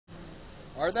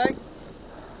Are they?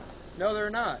 No, they're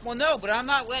not. Well, no, but I'm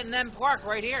not letting them park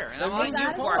right here, and I'm Then letting leave you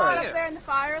that park spot right up here. There in the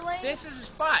fire lane? This is a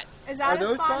spot. Is that Are a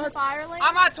those spot in the spots? fire lane?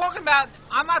 I'm not talking about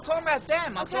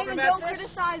them. I'm Okay, talking then about don't this.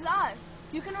 criticize us.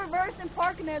 You can reverse and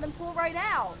park in there, then pull right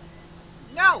out.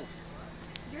 No.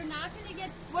 You're not going to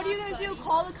get stuck, What are you going to do, buddy.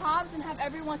 call the cops and have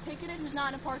everyone ticketed who's not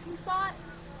in a parking spot?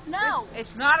 No.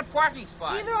 It's not a parking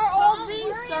spot. Neither are all Don't these,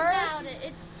 worry sir. about it.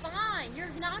 It's fine. You're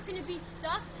not going to be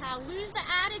stuck, pal. Lose the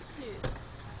attitude.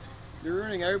 You're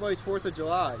ruining everybody's 4th of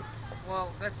July.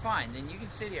 Well, that's fine. Then you can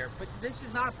sit here. But this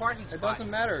is not a parking spot. It doesn't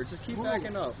matter. Just keep Move.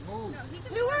 backing up. Move.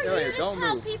 Who are Elliot, you to don't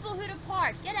tell move. people who to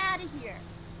park? Get out of here.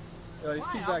 No,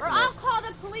 just keep Or backing I'll up. call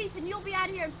the police and you'll be out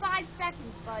of here in 5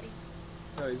 seconds, buddy.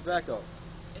 No, he's back up.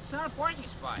 It's not a parking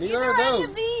spot. Neither are any those.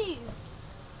 of these.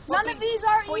 Well, None of these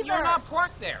are But either. you're not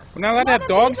parked there. We're not allowed to None have of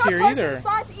dogs these are here parking either.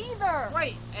 spots either.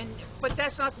 Right, but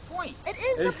that's not the point. It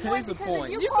is the It point is the because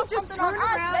point. if You call can just something on turn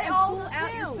us, around they and all pull will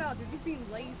out too. yourself. You're just being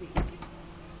lazy.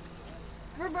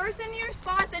 Reverse into your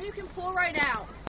spot, then you can pull right out.